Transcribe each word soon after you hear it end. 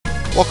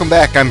Welcome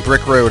back, I'm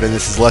Brick Road, and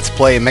this is Let's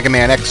Play Mega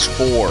Man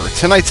X4.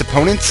 Tonight's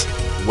opponent,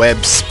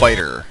 Web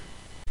Spider.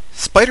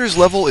 Spider's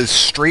level is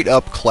straight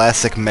up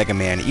classic Mega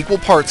Man, equal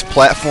parts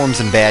platforms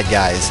and bad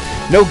guys.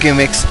 No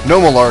gimmicks,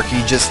 no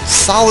malarkey, just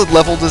solid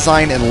level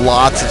design and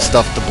lots of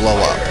stuff to blow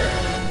up.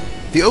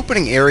 The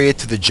opening area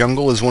to the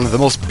jungle is one of the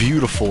most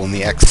beautiful in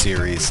the X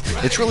series.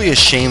 It's really a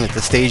shame that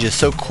the stage is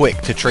so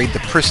quick to trade the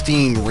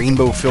pristine,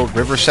 rainbow-filled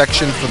river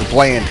section for the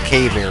bland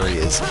cave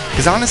areas,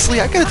 because honestly,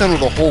 I could have done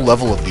with a whole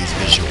level of these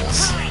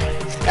visuals.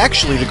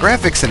 Actually, the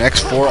graphics in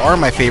X4 are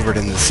my favorite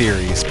in the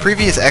series.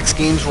 Previous X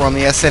games were on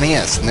the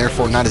SNES, and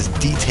therefore not as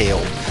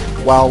detailed,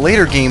 while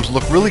later games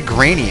look really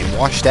grainy and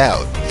washed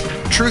out.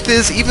 Truth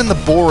is, even the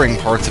boring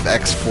parts of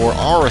X4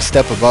 are a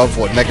step above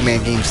what Mega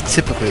Man games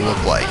typically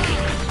look like.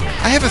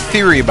 I have a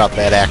theory about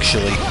that,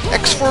 actually.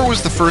 X4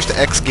 was the first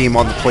X game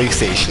on the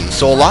PlayStation,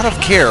 so a lot of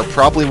care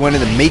probably went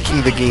into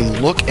making the game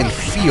look and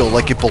feel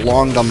like it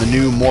belonged on the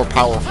new, more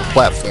powerful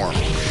platform.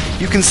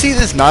 You can see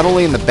this not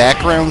only in the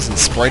backgrounds and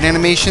sprite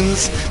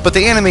animations, but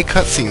the anime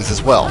cutscenes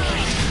as well.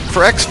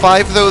 For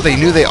X5 though, they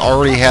knew they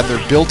already had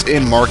their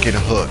built-in market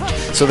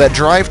hooked, so that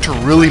drive to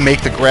really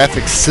make the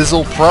graphics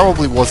sizzle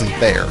probably wasn't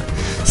there.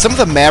 Some of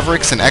the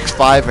Mavericks in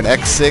X5 and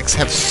X6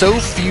 have so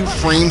few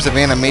frames of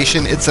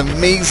animation, it's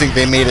amazing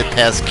they made it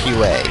past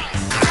QA.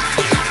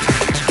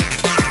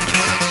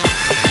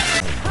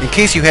 In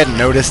case you hadn't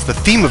noticed, the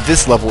theme of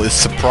this level is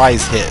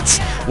surprise hits.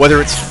 Whether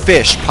it's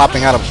fish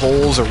popping out of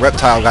holes or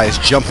reptile guys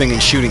jumping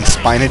and shooting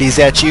spinities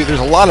at you,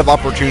 there's a lot of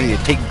opportunity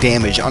to take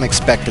damage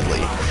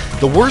unexpectedly.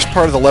 The worst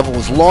part of the level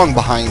is long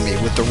behind me,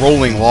 with the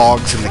rolling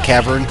logs in the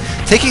cavern.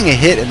 Taking a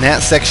hit in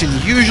that section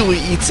usually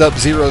eats up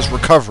Zero's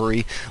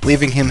recovery,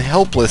 leaving him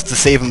helpless to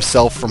save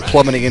himself from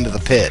plummeting into the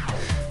pit.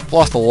 I've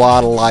lost a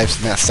lot of lives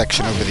in that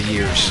section over the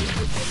years.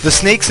 The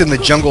snakes in the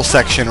jungle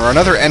section are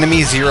another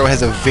enemy Zero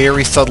has a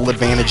very subtle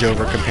advantage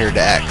over compared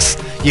to X.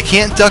 You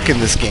can't duck in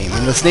this game,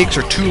 and the snakes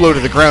are too low to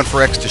the ground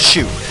for X to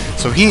shoot,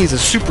 so he needs a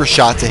super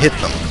shot to hit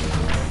them.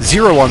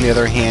 Zero, on the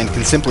other hand,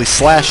 can simply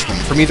slash them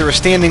from either a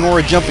standing or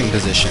a jumping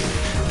position.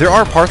 There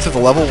are parts of the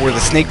level where the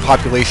snake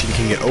population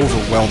can get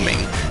overwhelming.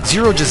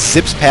 Zero just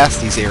zips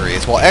past these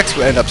areas, while X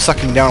would end up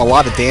sucking down a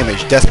lot of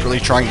damage desperately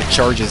trying to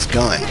charge his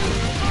gun.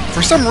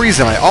 For some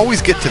reason, I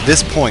always get to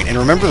this point and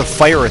remember the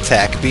fire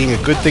attack being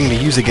a good thing to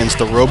use against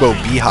the robo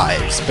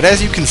beehives, but as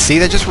you can see,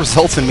 that just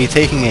results in me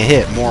taking a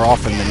hit more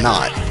often than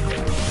not.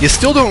 You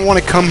still don't want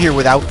to come here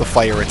without the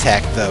fire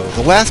attack, though.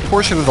 The last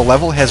portion of the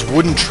level has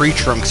wooden tree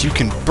trunks you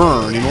can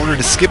burn in order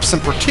to skip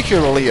some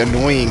particularly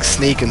annoying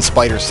snake and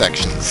spider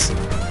sections.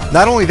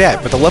 Not only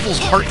that, but the level's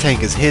heart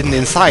tank is hidden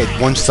inside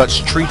one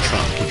such tree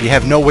trunk. If you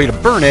have no way to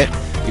burn it,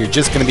 you're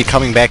just going to be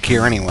coming back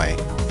here anyway.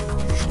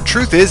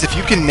 Truth is, if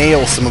you can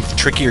nail some of the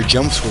trickier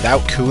jumps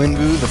without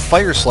Kuengu, the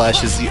Fire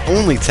Slash is the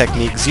only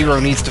technique Zero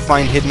needs to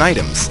find hidden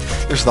items.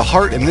 There's the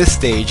heart in this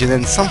stage, and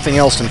then something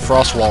else in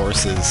Frost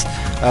Walruses,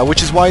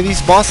 which is why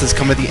these bosses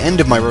come at the end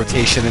of my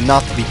rotation and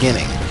not the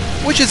beginning.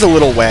 Which is a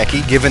little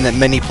wacky, given that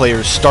many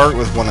players start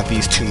with one of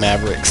these two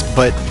Mavericks,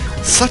 but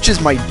such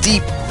is my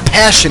deep,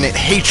 passionate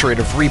hatred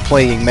of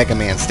replaying Mega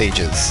Man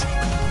stages.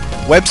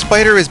 Web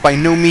Spider is by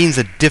no means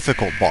a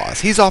difficult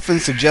boss. He's often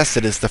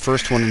suggested as the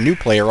first one a new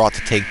player ought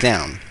to take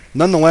down.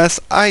 Nonetheless,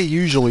 I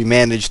usually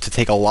manage to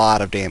take a lot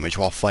of damage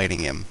while fighting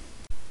him.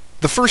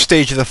 The first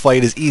stage of the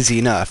fight is easy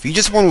enough. You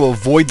just want to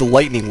avoid the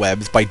lightning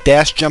webs by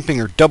dash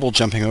jumping or double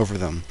jumping over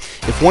them.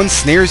 If one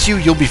snares you,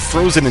 you'll be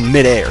frozen in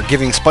midair,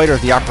 giving Spider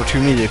the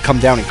opportunity to come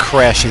down and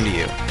crash into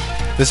you.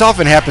 This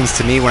often happens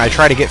to me when I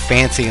try to get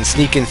fancy and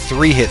sneak in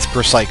 3 hits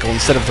per cycle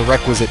instead of the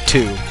requisite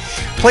 2.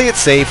 Play it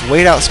safe,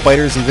 wait out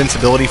Spider's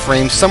invincibility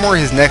frames somewhere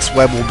his next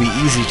web will be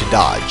easy to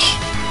dodge.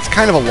 It's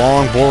kind of a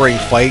long, boring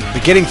fight,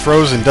 but getting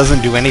frozen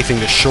doesn't do anything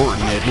to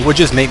shorten it, and would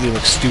just make me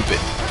look stupid.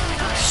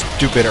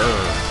 Stupider.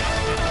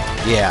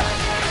 Yeah.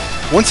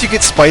 Once you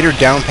get Spider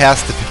down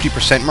past the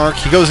 50% mark,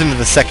 he goes into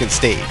the second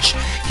stage.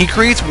 He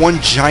creates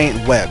one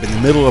giant web in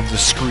the middle of the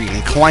screen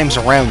and climbs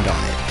around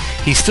on it.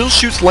 He still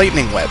shoots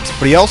lightning webs,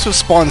 but he also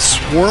spawns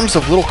swarms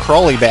of little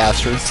crawly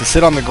bastards to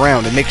sit on the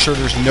ground and make sure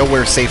there's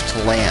nowhere safe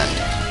to land.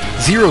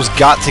 Zero's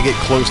got to get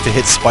close to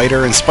hit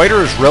Spider, and Spider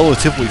is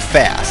relatively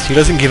fast. He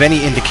doesn't give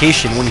any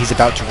indication when he's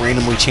about to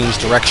randomly change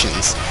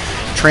directions.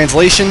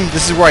 Translation,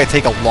 this is where I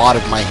take a lot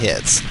of my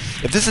hits.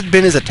 If this had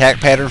been his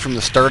attack pattern from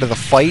the start of the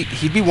fight,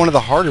 he'd be one of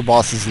the harder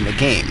bosses in the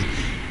game.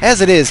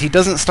 As it is, he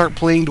doesn't start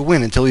playing to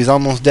win until he's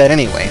almost dead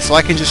anyway, so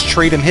I can just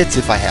trade him hits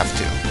if I have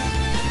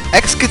to.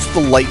 X gets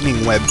the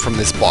lightning web from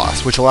this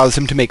boss, which allows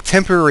him to make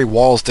temporary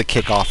walls to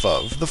kick off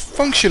of, the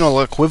functional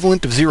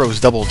equivalent of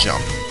Zero's double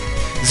jump.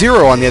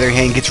 Zero, on the other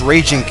hand, gets he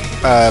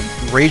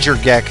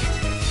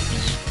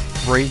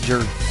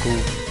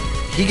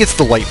gets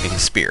the lightning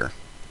spear,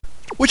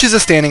 which is a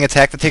standing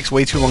attack that takes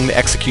way too long to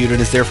execute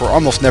and is therefore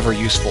almost never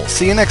useful.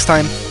 See you next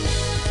time!